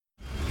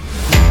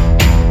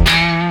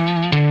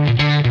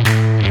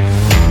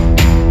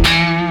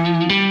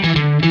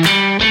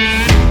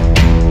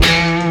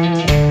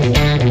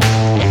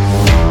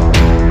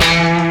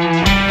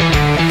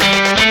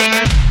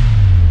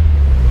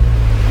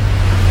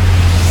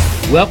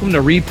Welcome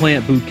to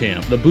Replant Boot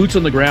Camp, the boots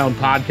on the ground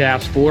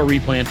podcast for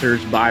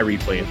replanters by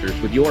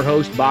replanters, with your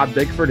host Bob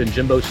Bickford and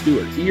Jimbo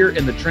Stewart, here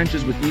in the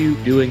trenches with you,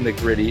 doing the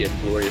gritty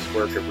and glorious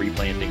work of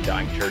replanting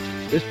dying churches.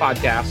 This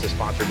podcast is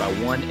sponsored by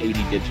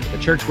 180 Digital,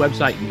 the church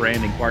website and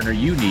branding partner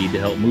you need to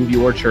help move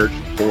your church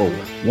forward.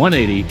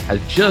 180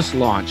 has just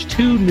launched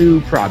 2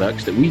 new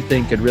products that we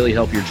think could really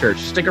help your church.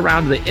 Stick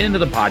around to the end of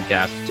the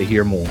podcast to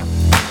hear more.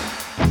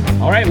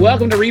 All right,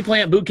 welcome to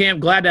Replant Boot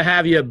Camp. Glad to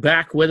have you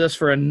back with us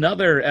for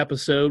another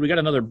episode. We got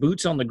another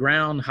Boots on the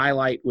Ground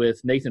highlight with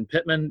Nathan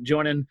Pittman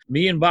joining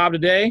me and Bob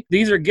today.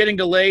 These are getting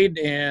delayed,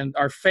 and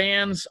our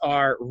fans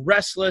are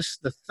restless,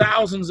 the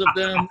thousands of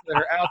them that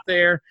are out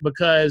there,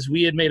 because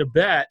we had made a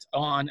bet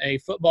on a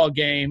football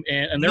game,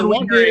 and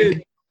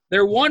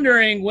they're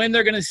wondering when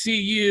they're going to see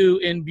you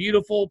in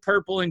beautiful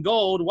purple and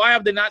gold. Why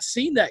have they not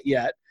seen that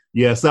yet?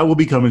 Yes, that will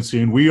be coming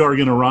soon. We are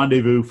going to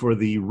rendezvous for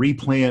the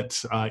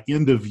Replant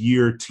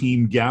end-of-year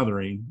team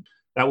gathering.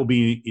 That will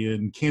be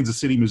in Kansas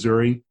City,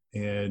 Missouri,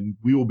 and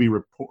we will be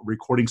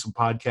recording some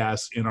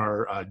podcasts in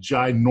our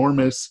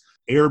ginormous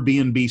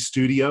Airbnb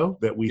studio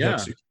that we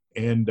have.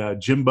 And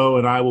Jimbo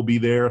and I will be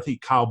there. I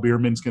think Kyle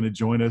Bierman's going to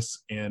join us,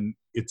 and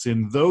it's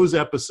in those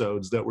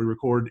episodes that we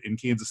record in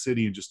Kansas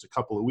City in just a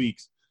couple of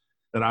weeks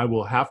that I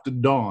will have to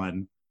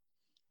don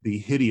the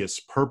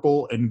hideous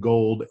purple and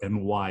gold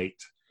and white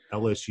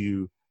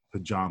LSU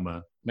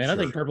pajama. Man, shirt.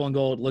 I think purple and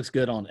gold looks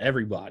good on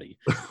everybody.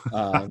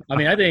 I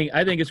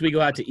think as we go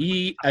out to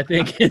eat, I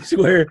think it's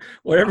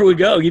wherever we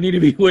go, you need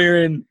to be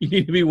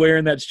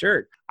wearing that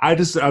shirt.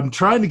 I'm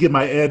trying to get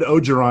my Ed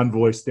Ogeron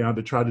voice down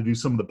to try to do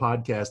some of the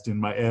podcast in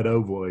my Ed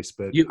O voice,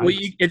 but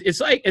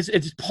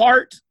it's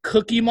part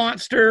Cookie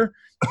Monster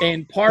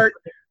and part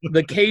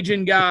the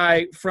Cajun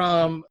guy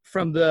from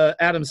the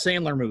Adam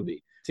Sandler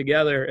movie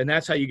together, and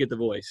that's how you get the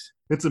voice.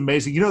 It's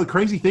amazing. You know, the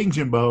crazy thing,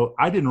 Jimbo,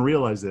 I didn't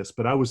realize this,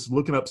 but I was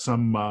looking up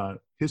some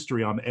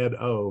history on Ed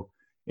O,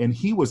 and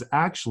he was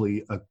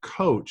actually a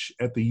coach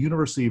at the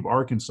University of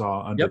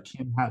Arkansas under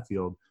Ken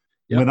Hatfield.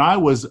 Yep. When I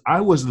was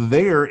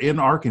there in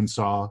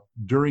Arkansas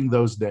during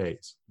those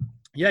days.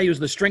 Yeah, he was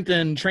the strength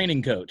and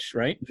training coach,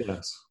 right?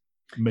 Yes.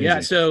 Amazing. Yeah,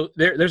 so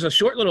there's a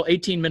short little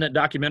 18-minute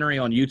documentary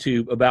on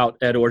YouTube about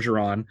Ed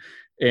Orgeron,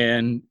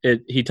 and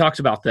he talks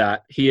about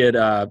that. He had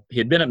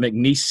been at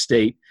McNeese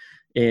State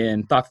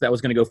and thought that was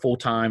going to go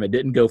full-time. It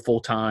didn't go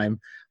full-time.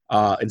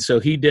 And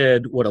so he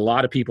did what a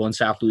lot of people in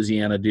South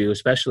Louisiana do,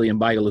 especially in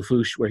Bayou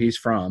Lafourche, where he's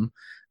from.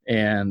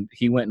 And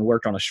he went and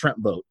worked on a shrimp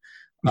boat.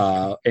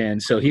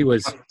 And so he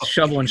was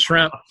shoveling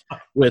shrimp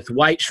with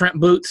white shrimp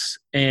boots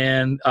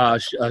and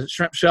a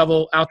shrimp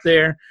shovel out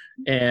there.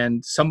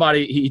 And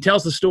he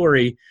tells the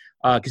story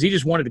because he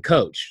just wanted to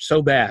coach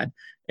so bad.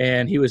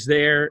 And he was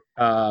there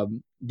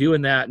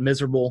doing that,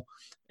 miserable.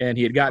 And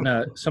he had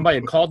somebody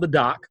had called the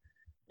dock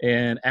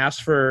and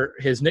asked for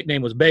his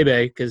nickname was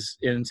Bebe, because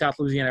in South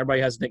Louisiana, everybody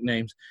has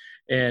nicknames.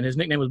 And his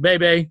nickname was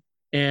Bebe.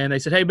 And they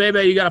said, "Hey,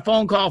 Bebe, you got a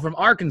phone call from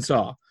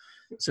Arkansas."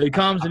 So he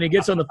comes and he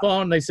gets on the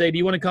phone. And they say, "Do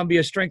you want to come be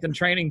a strength and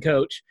training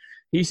coach?"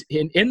 He's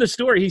in the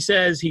story, he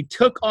says he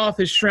took off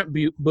his shrimp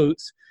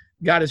boots,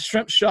 got his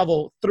shrimp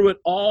shovel, threw it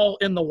all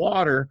in the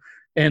water,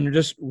 and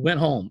just went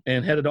home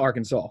and headed to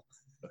Arkansas.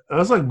 That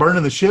was like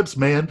burning the ships,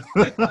 man.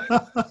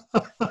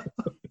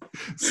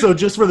 So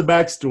just for the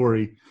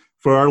backstory,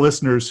 for our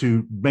listeners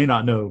who may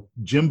not know,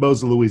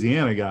 Jimbo's a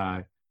Louisiana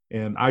guy,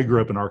 and I grew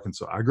up in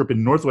Arkansas. I grew up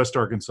in Northwest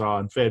Arkansas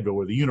in Fayetteville,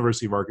 where the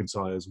University of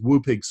Arkansas is, Woo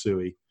Pig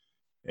Suey.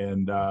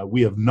 And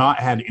we have not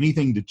had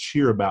anything to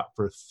cheer about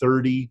for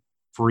 30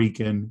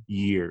 freaking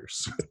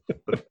years.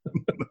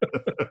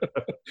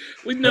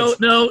 No.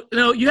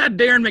 You had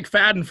Darren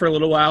McFadden for a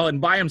little while, and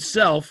by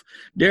himself,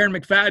 Darren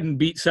McFadden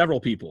beat several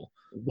people.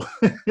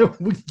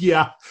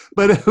 Yeah,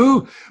 but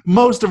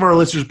most of our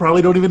listeners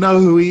probably don't even know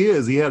who he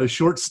is. He had a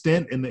short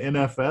stint in the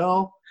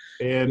NFL,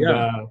 and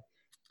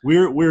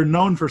we're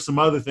known for some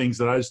other things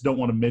that I just don't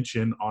want to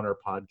mention on our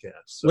podcast.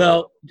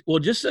 So. Well,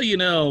 just so you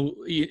know,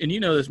 and you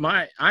know this,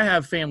 I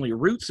have family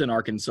roots in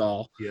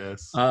Arkansas.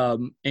 Yes.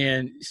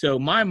 And so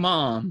my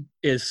mom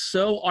is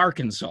so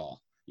Arkansas.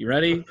 You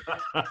ready?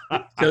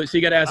 so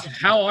you got to ask,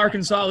 how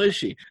Arkansas is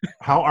she?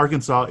 How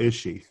Arkansas is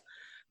she?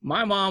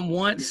 My mom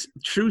once,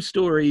 true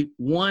story,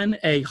 won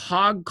a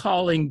hog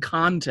calling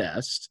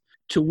contest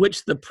to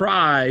which the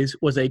prize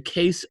was a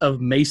case of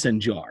mason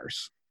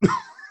jars.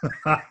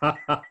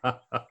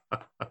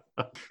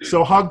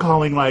 So hog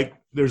calling, like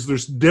there's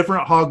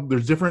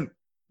different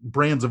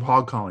brands of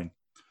hog calling.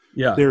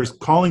 Yeah. There's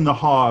calling the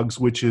hogs,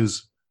 which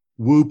is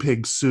Woo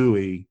Pig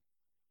Suey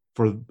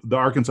for the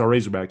Arkansas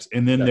Razorbacks.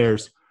 And then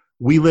there's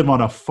we live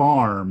on a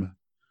farm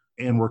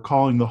and we're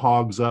calling the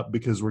hogs up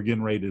because we're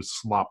getting ready to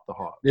slop the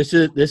hog. This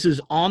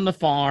is on the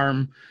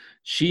farm.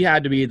 She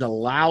had to be the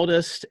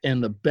loudest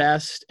and the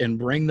best and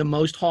bring the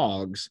most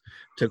hogs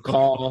to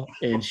call.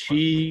 And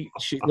she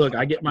look,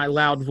 I get my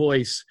loud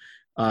voice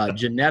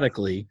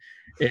genetically,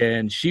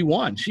 and she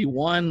won. She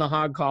won the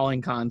hog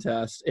calling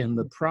contest, and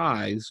the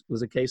prize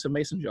was a case of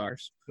mason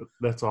jars.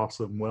 That's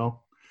awesome.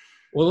 Well,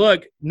 Well,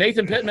 look,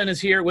 Nathan Pittman is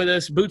here with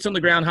us, Boots on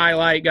the Ground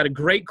highlight. Got a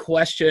great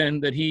question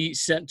that he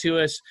sent to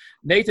us.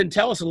 Nathan,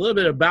 tell us a little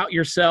bit about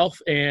yourself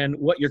and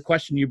what your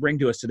question you bring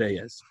to us today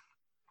is.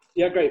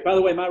 Yeah, great. By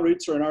the way, my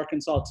roots are in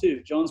Arkansas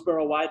too.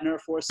 Jonesboro, Widener,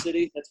 Forest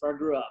City. That's where I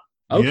grew up.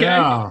 Okay.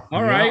 Yeah,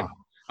 all right.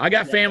 I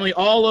got family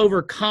all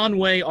over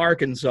Conway,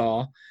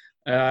 Arkansas.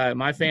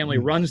 My family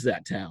runs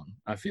that town,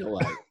 I feel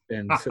like.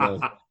 And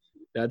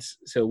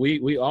so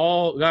we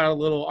all got a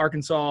little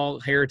Arkansas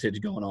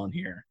heritage going on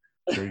here.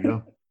 There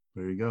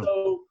you go.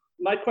 So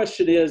my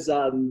question is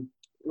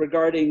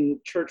regarding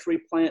church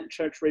replant,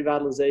 church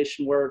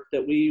revitalization work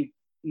that we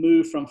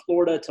moved from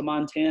Florida to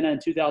Montana in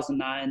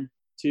 2009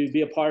 to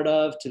be a part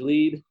of, to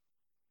lead.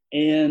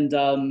 And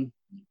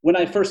when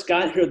I first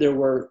got here, there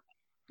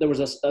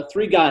was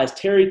three guys,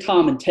 Terry,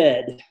 Tom, and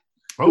Ted,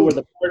 who were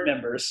the board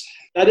members.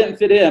 I didn't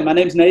fit in. My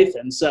name's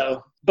Nathan.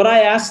 But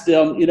I asked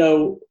them,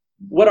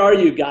 what are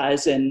you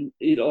guys? And,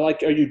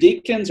 are you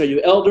deacons? Are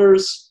you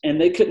elders?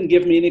 And they couldn't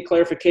give me any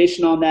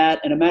clarification on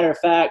that. And a matter of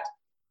fact,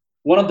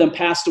 one of them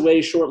passed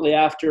away shortly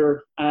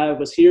after I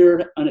was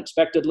here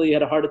unexpectedly,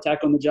 had a heart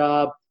attack on the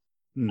job.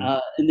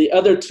 And the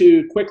other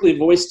two quickly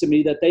voiced to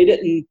me that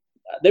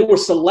they were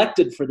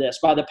selected for this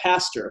by the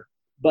pastor,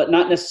 but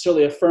not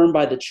necessarily affirmed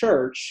by the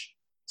church.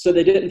 So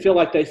they didn't feel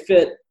like they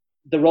fit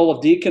the role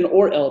of deacon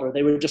or elder.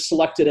 They were just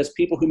selected as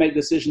people who make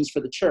decisions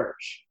for the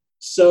church.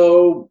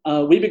 So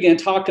we began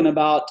talking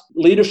about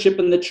leadership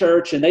in the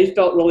church, and they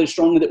felt really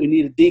strongly that we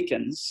needed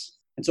deacons.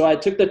 And so I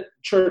took the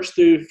church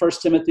through 1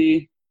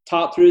 Timothy,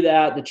 taught through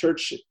that. The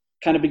church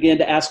kind of began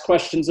to ask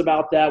questions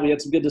about that. We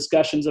had some good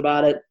discussions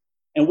about it.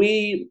 And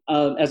we,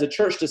 as a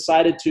church,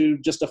 decided to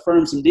just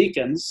affirm some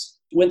deacons,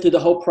 went through the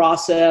whole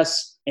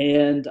process,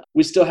 and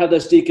we still have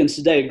those deacons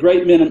today.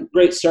 Great men,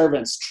 great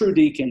servants, true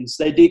deacons.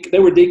 They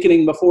were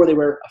deaconing before they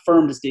were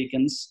affirmed as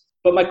deacons.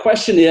 But my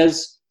question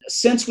is,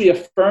 since we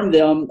affirmed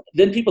them,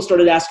 then people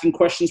started asking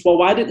questions, well,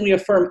 why didn't we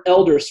affirm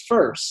elders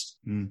first?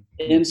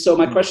 And so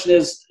my question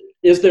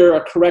is there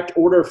a correct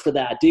order for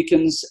that?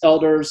 Deacons,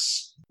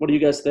 elders, what do you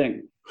guys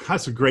think?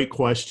 That's a great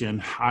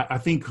question. I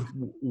think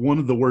one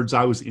of the words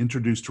I was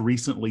introduced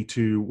recently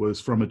to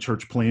was from a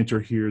church planter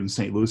here in the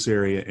St. Louis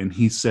area. And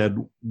he said,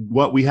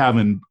 what we have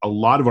in a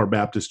lot of our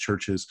Baptist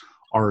churches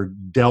are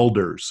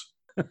Delders.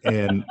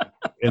 And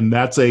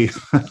that's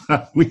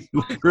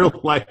we're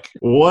like,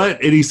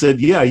 what? And he said,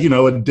 yeah, a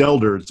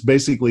Delder. It's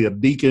basically a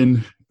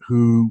deacon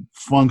who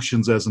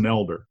functions as an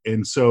elder.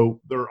 And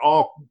so they're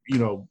all,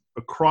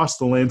 across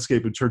the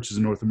landscape of churches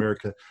in North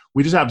America.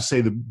 We just have to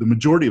say the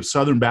majority of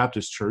Southern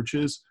Baptist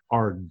churches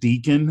are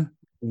deacon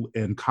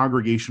and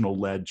congregational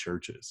led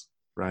churches,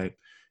 right?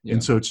 Yeah.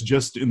 And so it's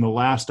just in the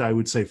last, I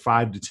would say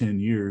 5 to 10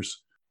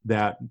 years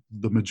that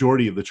the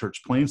majority of the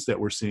church plants that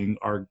we're seeing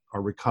are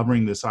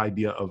recovering this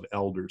idea of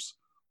elders.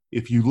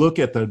 If you look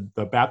at the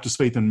Baptist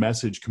Faith and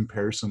Message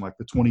comparison, like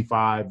the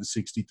 25, the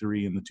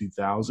 63, and the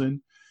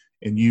 2000,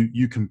 and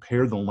you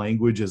compare the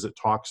language as it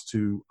talks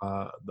to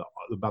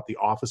about the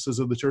offices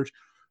of the church,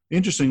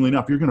 interestingly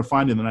enough, you're going to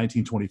find in the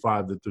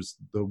 1925 that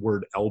the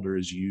word elder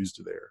is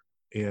used there.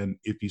 And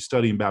if you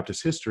study in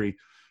Baptist history,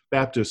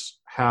 Baptists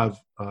have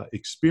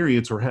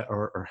experience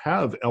or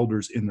have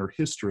elders in their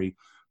history,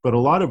 but a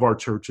lot of our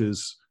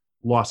churches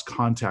lost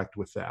contact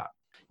with that.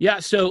 Yeah,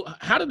 so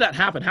how did that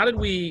happen? How did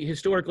we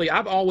historically,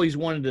 I've always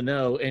wanted to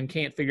know and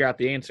can't figure out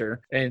the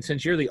answer. And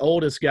since you're the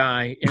oldest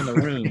guy in the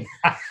room.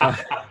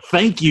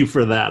 Thank you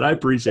for that. I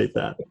appreciate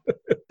that.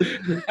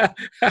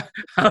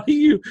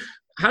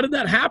 How did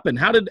that happen?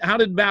 How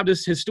did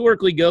Baptists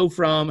historically go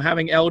from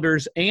having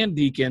elders and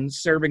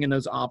deacons serving in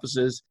those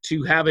offices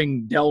to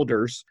having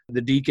Delders,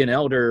 the deacon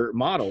elder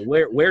model?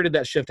 Where did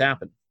that shift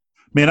happen?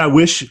 Man, I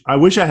wish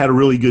I had a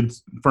really good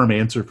firm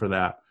answer for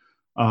that.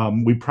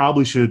 We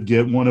probably should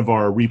get one of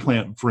our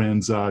Replant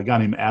friends, a guy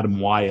named Adam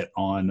Wyatt,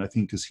 on, I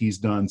think, because he's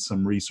done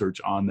some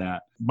research on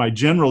that. My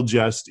general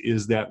gist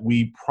is that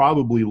we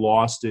probably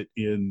lost it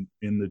in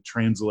the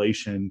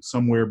translation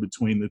somewhere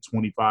between the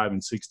 25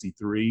 and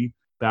 63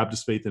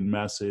 Baptist Faith and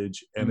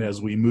Message. And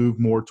as we move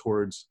more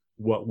towards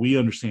what we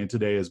understand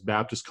today as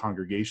Baptist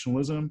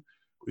Congregationalism,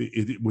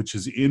 which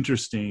is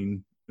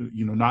interesting,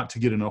 not to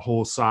get in a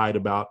whole side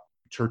about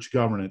church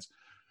governance,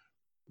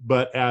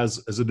 but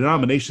as a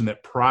denomination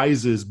that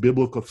prizes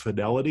biblical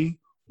fidelity,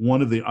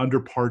 one of the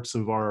underparts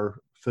of our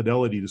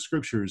fidelity to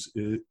scriptures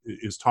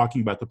is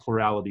talking about the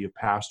plurality of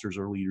pastors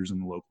or leaders in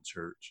the local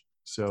church.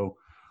 So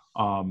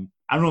I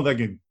don't know if I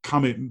can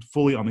comment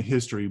fully on the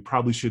history.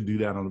 Probably should do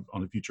that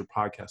on a future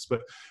podcast.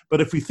 But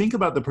if we think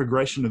about the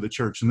progression of the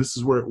church, and this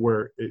is where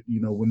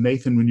when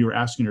Nathan, when you were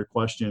asking your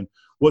question,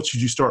 what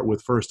should you start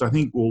with first? I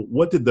think, well,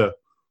 what did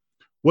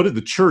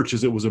the church,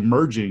 as it was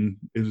emerging,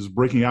 it was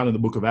breaking out in the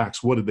book of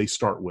Acts, what did they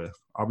start with?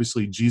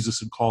 Obviously, Jesus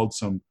had called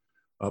some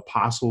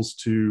apostles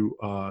to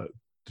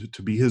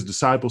be his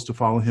disciples, to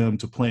follow him,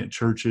 to plant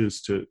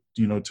churches, to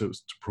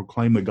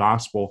proclaim the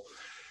gospel.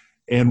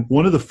 And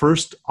one of the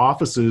first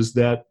offices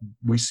that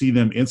we see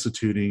them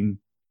instituting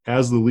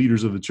as the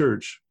leaders of the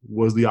church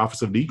was the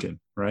office of deacon,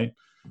 right?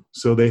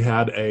 So they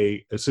had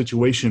a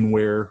situation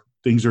where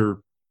things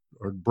are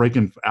are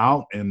breaking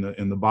out in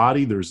the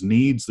body. There's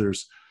needs,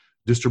 there's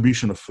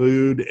distribution of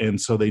food. And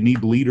so they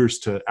need leaders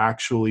to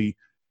actually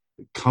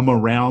come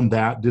around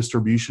that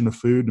distribution of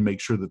food to make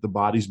sure that the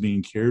body's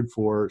being cared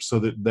for, so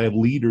that the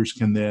leaders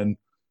can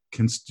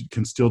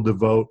still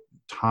devote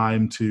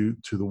time to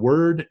the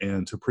word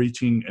and to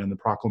preaching and the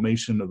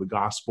proclamation of the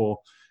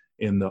gospel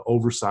and the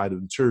oversight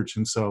of the church.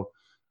 And so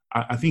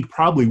I think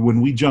probably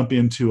when we jump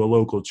into a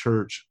local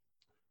church,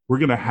 we're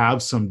going to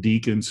have some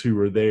deacons who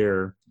are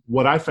there.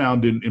 What I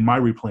found in my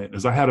replant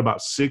is I had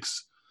about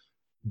 6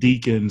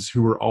 deacons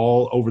who were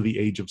all over the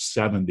age of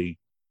 70,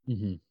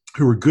 mm-hmm.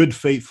 who were good,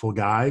 faithful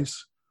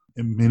guys.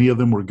 And many of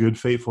them were good,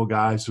 faithful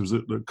guys. There was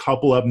a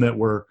couple of them that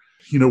were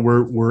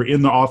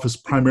in the office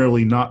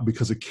primarily not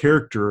because of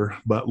character,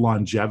 but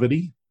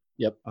longevity,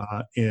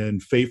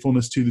 and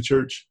faithfulness to the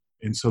church.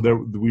 And so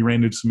we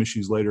ran into some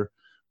issues later.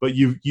 But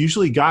you've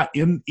usually got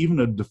in even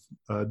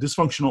a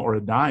dysfunctional or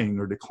a dying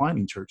or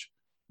declining church,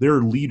 there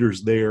are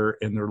leaders there,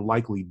 and there are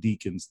likely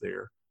deacons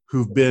there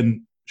who've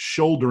been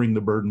shouldering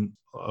the burden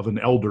of an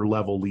elder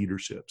level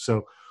leadership.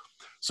 So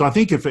I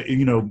think if,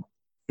 in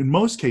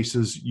most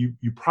cases, you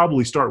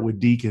probably start with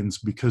deacons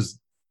because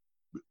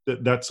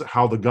that's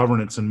how the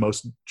governance in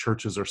most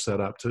churches are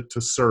set up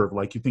to serve.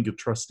 Like you think of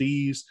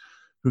trustees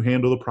who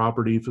handle the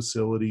property,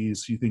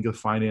 facilities, you think of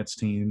finance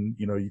team,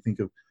 you think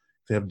of,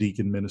 they have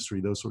deacon ministry,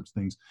 those sorts of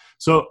things.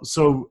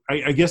 So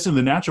I guess in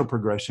the natural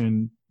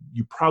progression,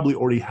 you probably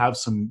already have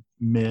some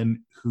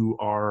men who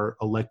are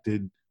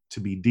elected to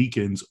be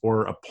deacons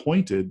or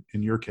appointed,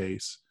 in your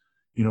case,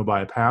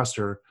 by a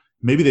pastor.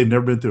 Maybe they've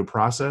never been through a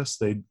process.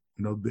 They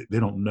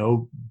don't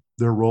know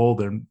their role.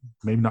 They're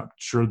maybe not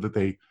sure that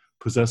they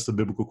possess the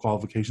biblical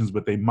qualifications,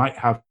 but they might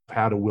have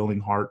had a willing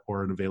heart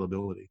or an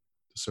availability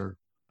to serve.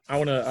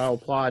 I'll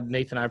applaud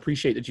Nathan. I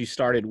appreciate that you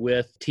started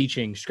with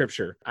teaching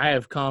scripture. I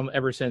have come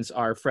ever since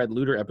our Fred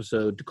Luter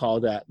episode to call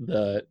that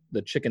the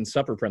chicken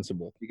supper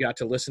principle. You got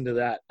to listen to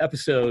that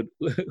episode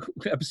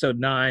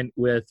 9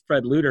 with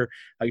Fred Luter.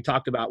 He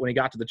talked about when he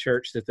got to the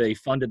church that they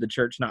funded the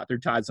church not through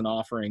tithes and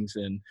offerings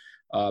and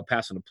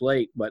passing a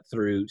plate, but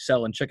through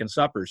selling chicken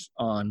suppers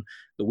on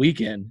the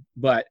weekend.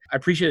 But I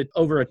appreciate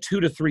over a 2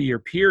 to 3 year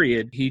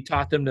period, he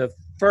taught them to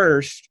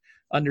first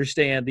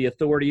understand the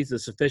authorities, the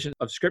sufficiency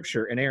of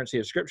Scripture, inerrancy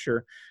of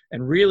Scripture,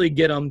 and really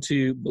get them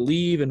to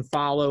believe and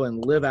follow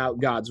and live out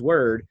God's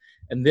Word.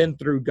 And then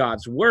through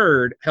God's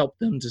Word, help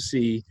them to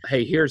see,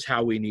 hey, here's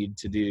how we need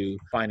to do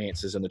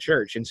finances in the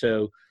church. And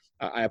so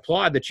I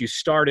applaud that you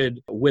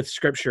started with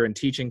Scripture and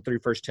teaching through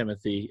 1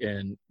 Timothy,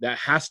 and that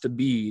has to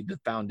be the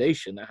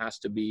foundation.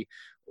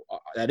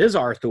 That is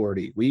our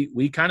authority.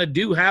 We kind of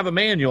do have a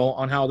manual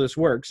on how this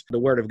works, the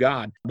Word of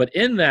God. But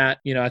in that,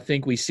 I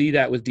think we see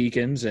that with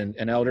deacons and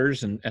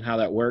elders and how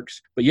that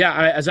works. But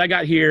yeah, as I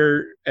got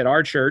here at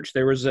our church,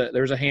 there was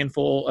a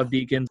handful of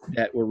deacons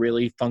that were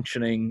really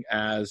functioning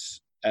as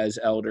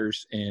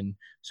elders. And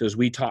so as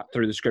we talked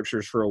through the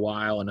scriptures for a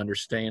while and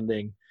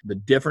understanding the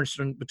difference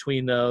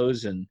between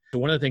those, and so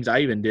one of the things I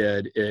even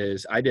did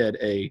is I did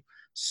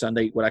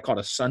what I called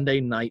a Sunday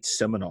night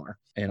seminar.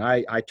 And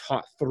I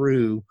taught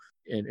through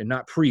and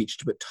not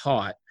preached, but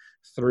taught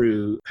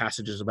through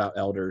passages about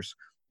elders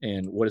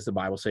and what does the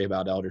Bible say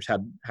about elders.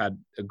 Had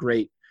a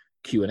great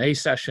Q&A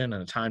session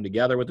and a time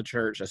together with the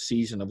church, a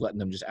season of letting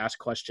them just ask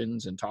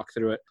questions and talk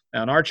through it.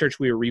 Now in our church,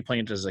 we were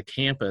replanted as a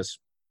campus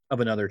of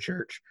another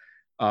church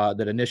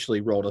that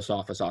initially rolled us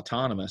off as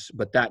autonomous,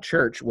 but that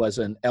church was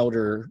an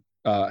elder,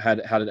 had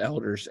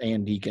elders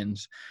and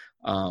deacons.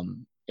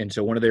 And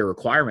so one of their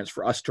requirements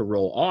for us to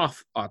roll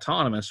off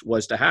autonomous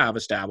was to have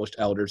established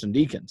elders and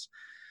deacons.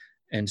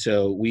 And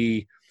so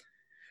we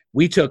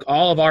took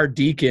all of our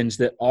deacons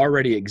that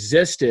already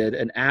existed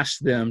and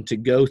asked them to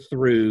go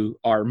through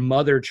our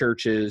mother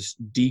church's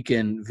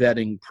deacon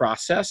vetting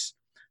process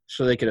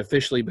so they could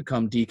officially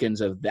become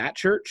deacons of that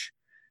church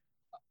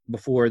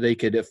before they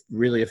could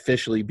really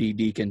officially be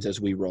deacons as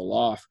we roll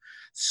off.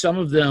 Some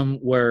of them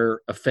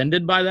were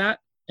offended by that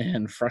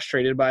and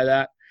frustrated by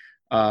that,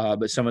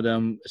 but some of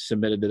them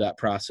submitted to that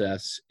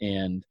process.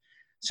 And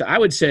so I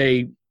would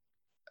say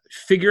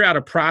figure out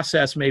a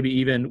process, maybe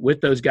even with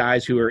those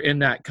guys who are in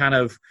that kind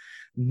of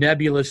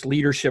nebulous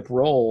leadership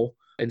role,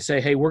 and say,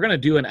 hey, we're going to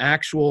do an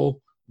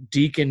actual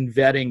deacon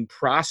vetting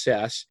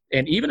process.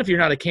 And even if you're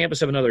not a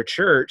campus of another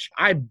church,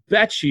 I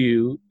bet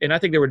you, and I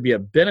think there would be a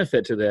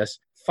benefit to this,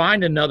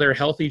 find another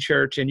healthy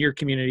church in your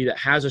community that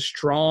has a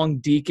strong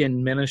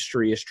deacon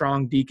ministry, a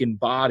strong deacon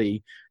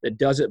body that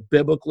does it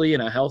biblically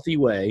in a healthy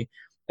way,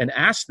 and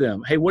ask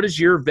them, hey, what is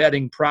your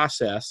vetting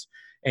process?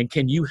 And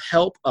can you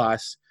help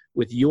us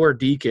with your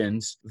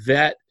deacons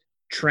vet,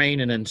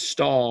 train, and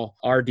install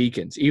our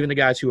deacons, even the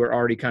guys who are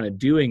already kind of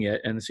doing it,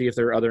 and see if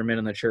there are other men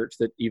in the church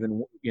that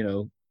even,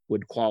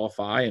 would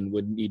qualify and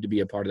would need to be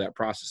a part of that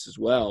process as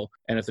well.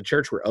 And if the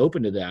church were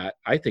open to that,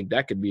 I think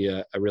that could be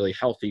a really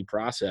healthy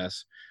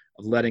process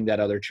of letting that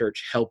other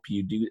church help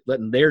you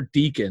letting their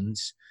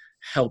deacons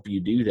help you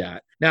do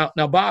that. Now,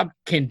 Bob,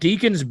 can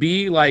deacons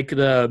be like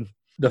the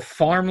the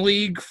farm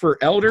league for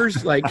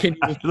elders? Like, can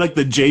you like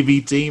the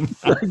JV team?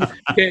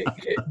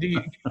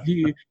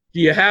 do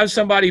you have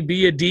somebody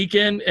be a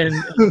deacon, and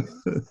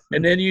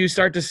then you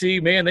start to see,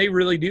 man, they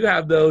really do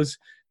have those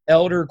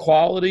elder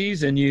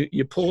qualities, and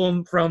you pull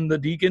them from the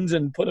deacons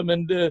and put them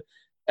into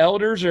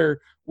elders?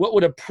 Or what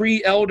would a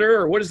pre-elder,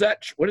 or what does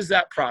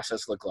that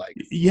process look like?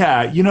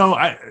 Yeah,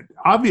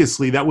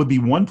 obviously that would be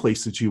one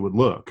place that you would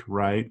look,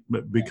 right?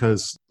 But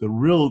because the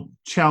real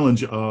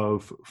challenge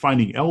of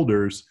finding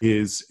elders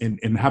is,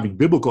 and having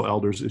biblical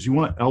elders, is you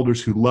want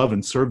elders who love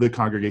and serve the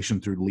congregation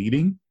through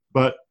leading.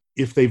 But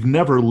if they've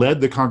never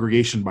led the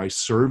congregation by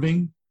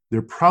serving,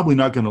 they're probably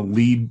not going to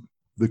lead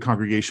the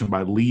congregation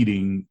by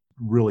leading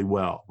really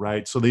well,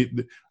 right? So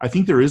I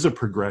think there is a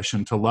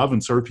progression to love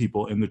and serve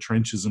people in the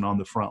trenches and on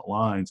the front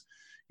lines.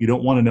 You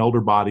don't want an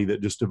elder body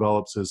that just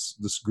develops as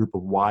this group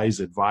of wise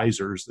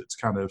advisors that's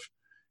kind of,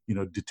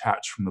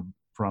 detached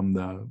from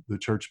the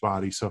church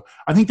body. So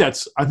I think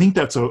that's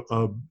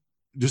a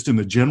just in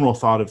the general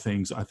thought of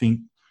things. I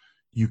think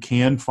you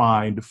can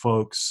find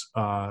folks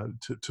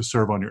to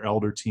serve on your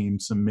elder team,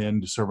 some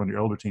men to serve on your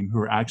elder team who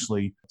are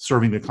actually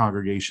serving the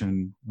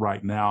congregation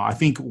right now. I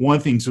think one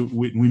thing, so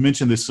we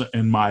mentioned this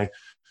in my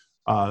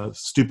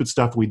stupid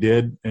stuff we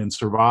did and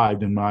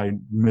survived in my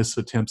missed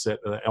attempts at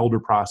the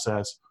elder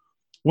process.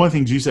 One of the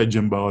things you said,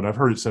 Jimbo, and I've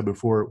heard it said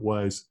before,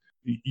 was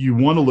you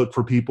want to look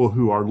for people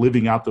who are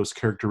living out those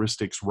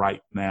characteristics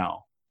right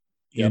now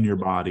in your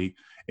body.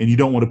 And you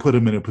don't want to put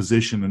them in a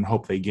position and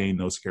hope they gain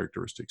those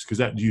characteristics, because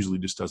that usually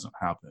just doesn't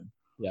happen.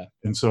 Yeah.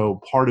 And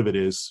so part of it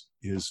is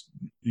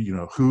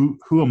who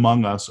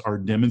among us are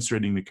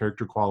demonstrating the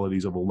character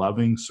qualities of a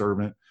loving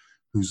servant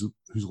who's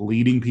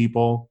leading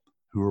people,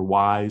 who are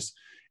wise.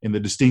 And the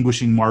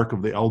distinguishing mark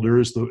of the elder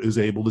is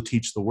able to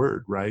teach the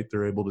word, right?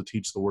 They're able to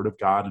teach the word of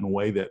God in a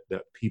way that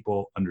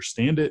people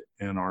understand it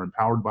and are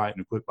empowered by it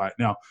and equipped by it.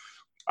 Now,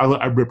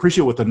 I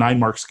appreciate what the 9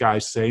 Marks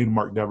guys say, and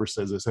Mark Dever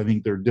says this. I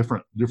think there are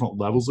different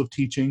levels of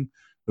teaching.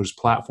 There's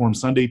platform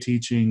Sunday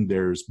teaching,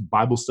 there's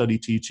Bible study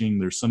teaching,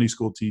 there's Sunday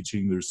school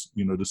teaching, there's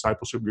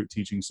discipleship group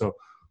teaching. So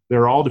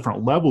there are all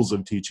different levels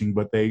of teaching,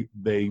 but they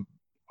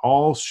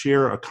all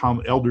share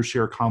elders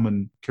share a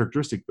common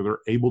characteristic, that they're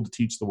able to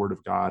teach the word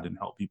of God and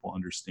help people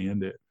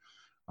understand it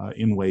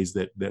in ways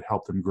that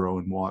help them grow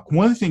and walk.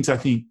 One of the things I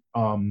think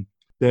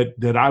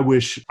that I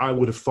wish I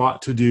would have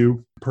thought to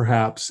do,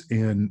 perhaps,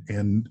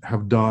 and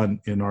have done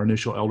in our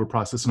initial elder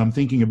process, and I'm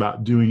thinking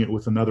about doing it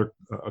with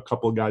a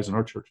couple of guys in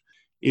our church,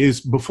 is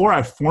before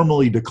I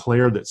formally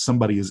declare that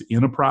somebody is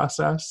in a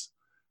process,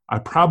 I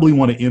probably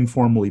want to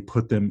informally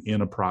put them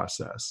in a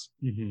process.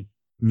 Mm-hmm.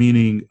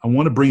 Meaning I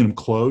want to bring them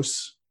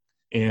close,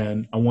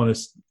 and I want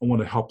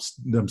to help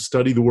them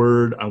study the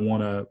word. I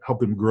want to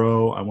help them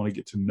grow. I want to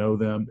get to know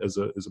them as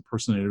a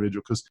person and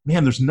individual. Because,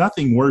 man, there's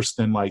nothing worse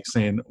than like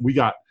saying, we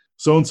got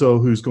so-and-so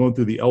who's going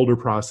through the elder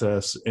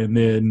process, and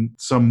then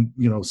some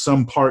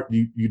part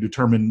you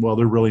determine, well,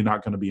 they're really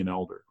not going to be an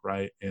elder,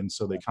 right? And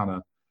so they kind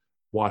of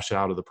wash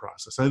out of the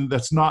process. And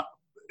that's not,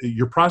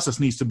 your process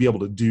needs to be able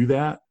to do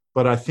that.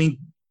 But I think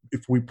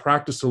if we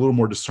practice a little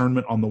more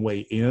discernment on the way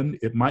in,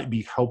 it might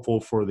be helpful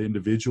for the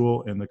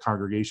individual and the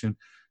congregation,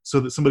 so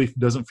that somebody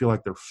doesn't feel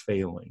like they're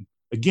failing.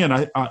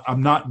 Again,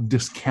 I'm not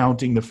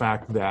discounting the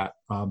fact that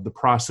the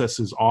process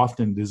is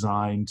often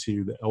designed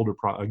to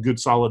a good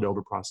solid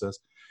elder process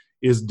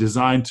is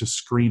designed to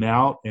screen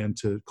out and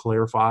to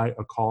clarify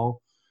a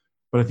call.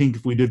 But I think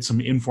if we did some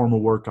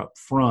informal work up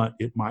front,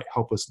 it might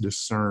help us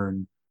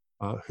discern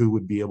who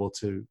would be able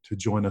to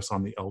join us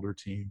on the elder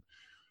team.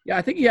 Yeah,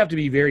 I think you have to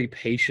be very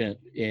patient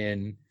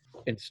in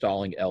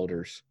installing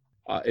elders.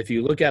 If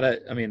you look at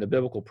it, I mean, the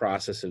biblical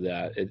process of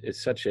that,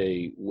 it's such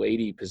a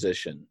weighty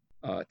position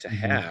to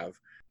have.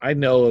 I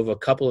know of a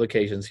couple of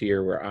occasions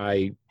here where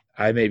I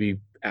maybe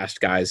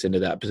asked guys into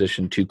that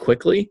position too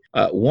quickly.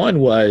 One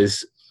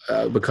was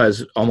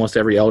because almost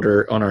every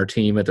elder on our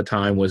team at the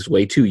time was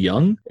way too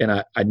young, and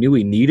I knew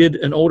we needed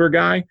an older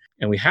guy.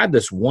 And we had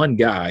this one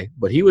guy,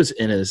 but he was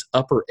in his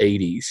upper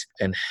 80s,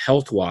 and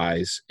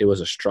health-wise, it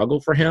was a struggle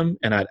for him.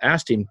 And I'd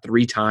asked him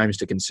 3 times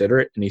to consider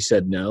it, and he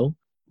said no.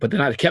 But then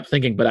I kept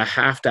thinking, but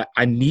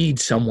I need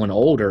someone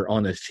older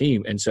on this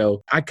team. And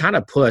so I kind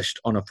of pushed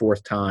on a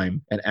 4th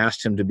time and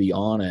asked him to be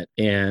on it.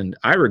 And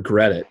I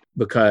regret it,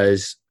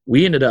 because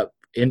we ended up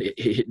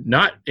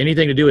not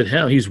anything to do with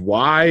him. He's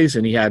wise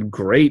and he had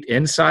great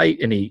insight,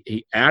 and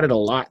he added a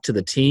lot to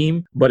the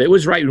team. But it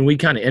was right when we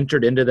kind of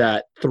entered into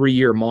that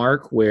 3-year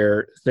mark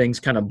where things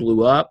kind of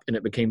blew up and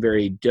it became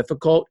very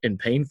difficult and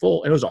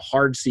painful. And it was a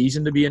hard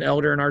season to be an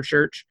elder in our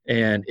church,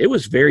 and it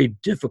was very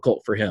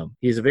difficult for him.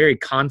 He's a very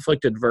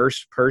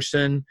conflict-adverse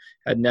person,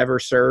 had never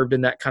served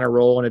in that kind of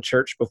role in a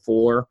church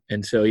before.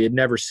 And so he had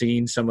never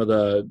seen some of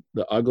the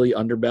ugly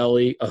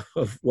underbelly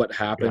of what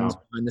happens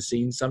behind the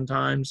scenes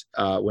sometimes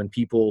when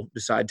people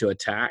decide to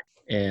attack.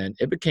 And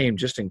it became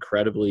just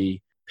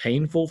incredibly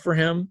painful for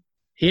him.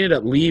 He ended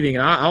up leaving,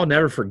 and I'll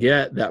never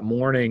forget that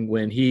morning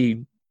when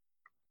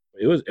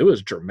it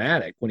was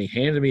dramatic when he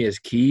handed me his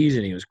keys,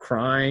 and he was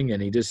crying,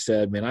 and he just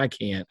said, man,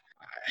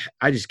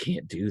 I just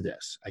can't do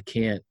this. I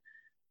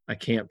I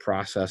can't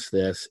process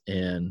this.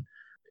 And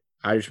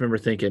I just remember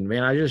thinking,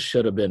 man, I just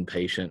should have been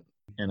patient,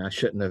 and I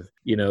shouldn't have,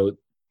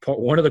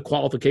 one of the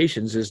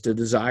qualifications is to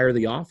desire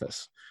the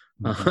office.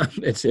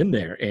 It's in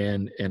there.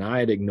 And I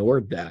had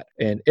ignored that.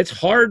 And it's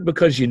hard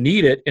because you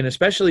need it. And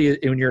especially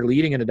when you're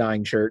leading in a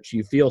dying church,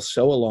 you feel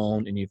so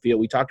alone, and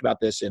we talked about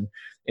this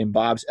in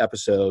Bob's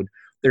episode.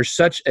 There's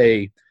such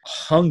a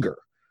hunger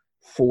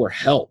for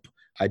help.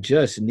 I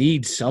just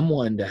need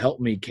someone to help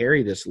me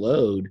carry this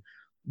load,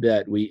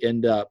 that we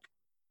end up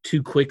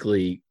too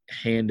quickly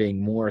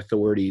handing more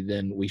authority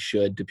than we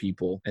should to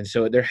people. And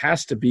so there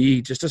has to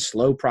be just a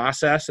slow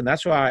process. And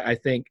that's why I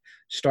think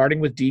starting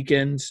with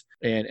deacons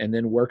and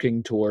then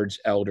working towards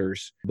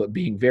elders, but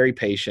being very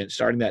patient,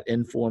 starting that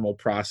informal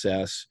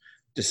process,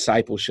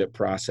 discipleship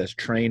process,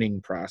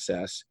 training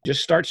process.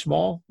 Just start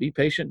small, be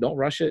patient, don't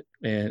rush it.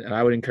 And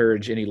I would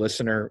encourage any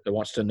listener that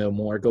wants to know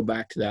more, go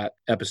back to that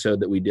episode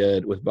that we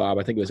did with Bob.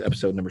 I think it was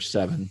episode number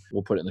 7.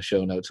 We'll put it in the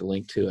show notes, a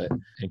link to it.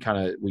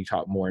 And we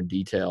talk more in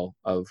detail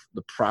of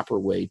the proper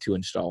way to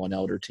install an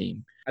elder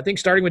team. I think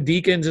starting with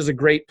deacons is a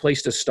great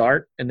place to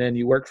start. And then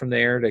you work from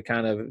there to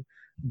kind of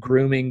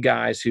grooming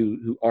guys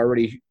who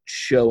already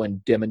show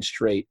and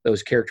demonstrate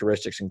those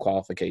characteristics and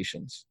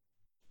qualifications.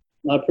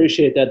 I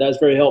appreciate that. That was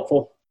very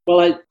helpful.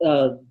 Well,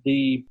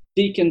 the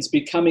deacons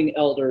becoming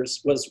elders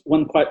was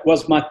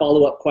my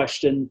follow-up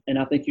question, and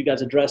I think you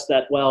guys addressed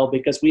that well,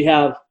 because we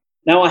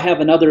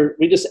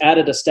just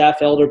added a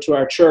staff elder to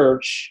our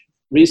church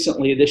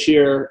recently this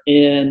year,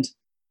 and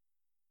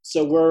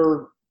so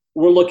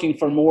we're looking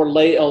for more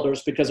lay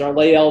elders, because our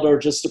lay elder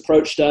just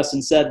approached us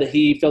and said that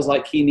he feels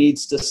like he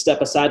needs to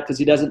step aside because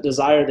he doesn't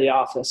desire the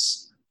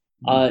office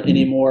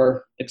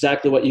anymore.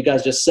 Exactly what you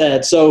guys just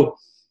said. So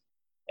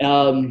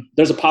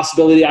there's a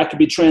possibility I could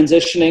be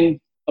transitioning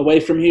away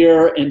from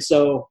here. And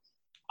so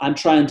I'm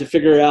trying to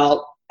figure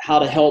out how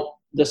to help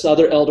this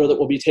other elder that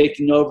will be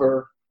taking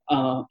over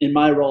in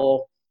my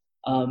role,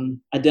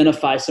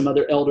 identify some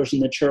other elders in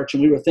the church.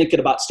 And we were thinking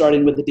about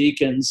starting with the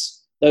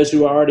deacons, those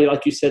who are already,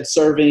 like you said,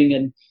 serving,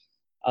 and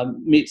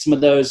meet some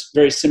of those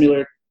very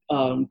similar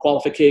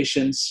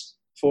qualifications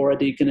for a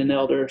deacon and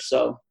elder.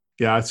 So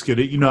yeah, it's good.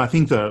 I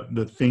think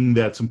the thing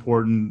that's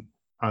important,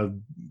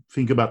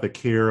 think about the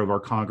care of our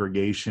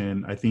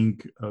congregation. I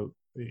think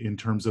in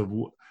terms of,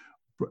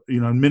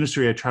 in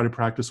ministry, I try to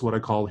practice what I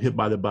call hit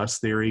by the bus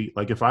theory.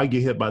 Like, if I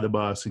get hit by the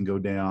bus and go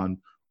down,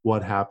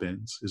 what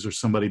happens? Is there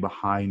somebody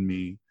behind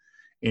me?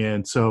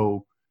 And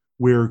so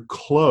we're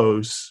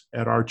close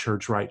at our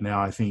church right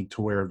now, I think,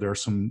 to where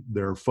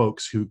there are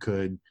folks who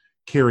could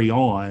carry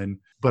on.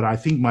 But I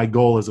think my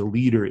goal as a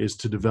leader is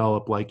to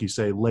develop, like you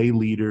say, lay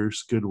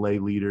leaders, good lay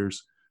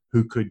leaders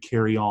who could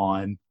carry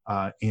on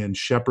and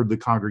shepherd the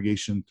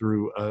congregation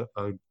through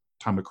a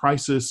time of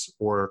crisis,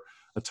 or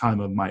a time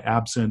of my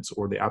absence,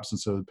 or the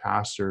absence of the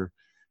pastor.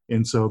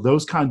 And so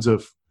that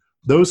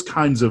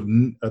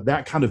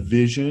kind of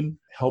vision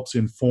helps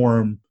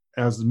inform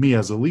me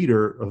as a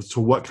leader as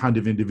to what kind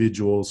of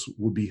individuals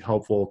would be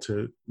helpful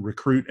to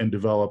recruit and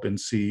develop, and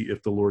see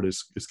if the Lord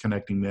is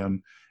connecting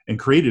them and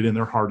created in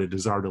their heart a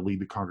desire to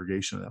lead the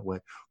congregation that way.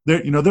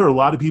 There are a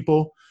lot of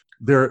people.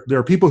 There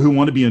are people who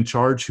want to be in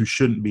charge who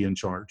shouldn't be in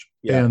charge.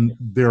 Yeah. And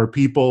there are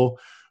people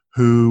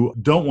who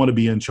don't want to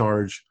be in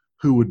charge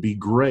who would be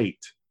great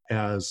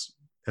as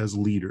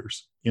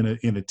leaders in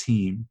a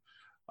team.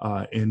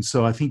 And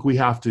so I think we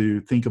have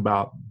to think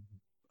about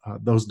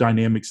those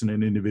dynamics in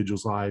an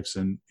individual's lives,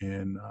 and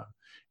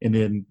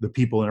in the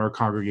people in our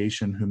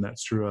congregation whom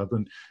that's true of.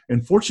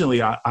 And fortunately,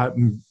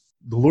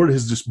 the Lord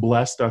has just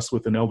blessed us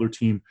with an elder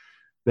team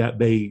that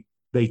they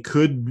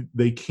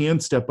can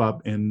step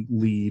up and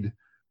lead,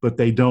 but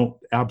they don't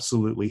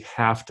absolutely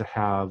have to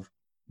have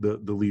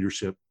the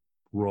leadership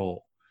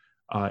role.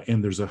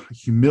 And there's a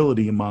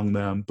humility among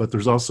them, but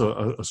there's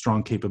also a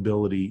strong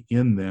capability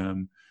in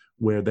them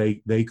where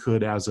they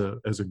could, as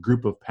a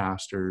group of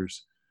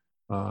pastors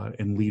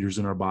and leaders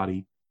in our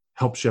body,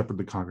 help shepherd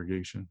the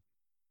congregation.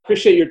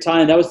 Appreciate your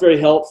time. That was very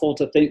helpful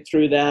to think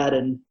through that.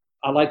 And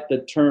I like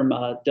the term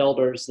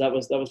Delders. That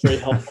was very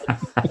helpful.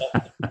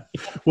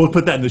 We'll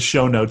put that in the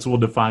show notes. We'll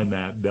define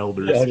that,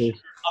 Delders. Yeah, I'm going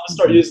to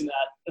start using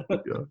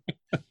that.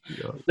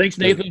 Yeah. Thanks,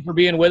 Nathan, for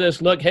being with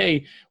us. Look,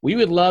 hey, we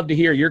would love to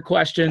hear your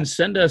questions.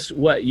 Send us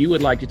what you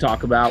would like to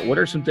talk about. What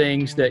are some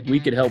things that we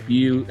could help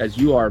you, as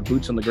you are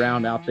boots on the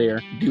ground out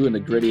there doing the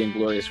gritty and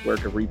glorious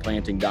work of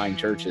replanting dying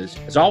churches?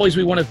 As always,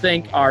 we want to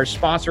thank our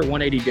sponsor,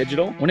 180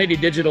 Digital. 180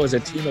 Digital is a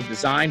team of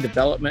design,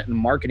 development, and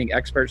marketing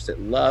experts that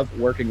love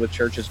working with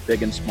churches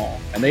big and small.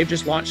 And they've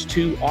just launched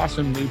 2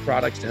 awesome new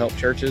products to help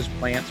churches,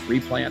 plants,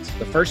 replants.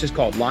 The first is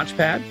called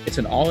Launchpad. It's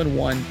an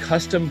all-in-one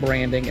custom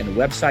branding and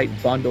website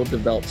bundle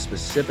developed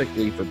specifically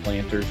for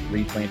planters,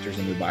 replanters,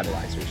 and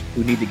revitalizers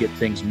who need to get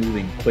things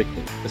moving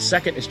quickly. The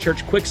second is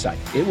Church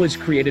QuickSite. It was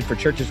created for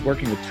churches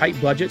working with tight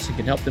budgets and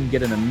can help them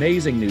get an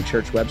amazing new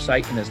church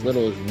website in as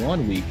little as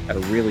 1 week at a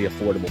really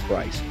affordable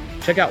price.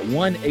 Check out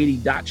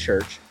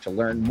 180.church to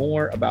learn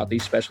more about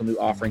these special new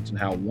offerings and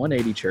how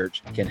 180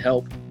 Church can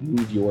help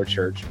move your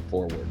church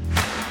forward.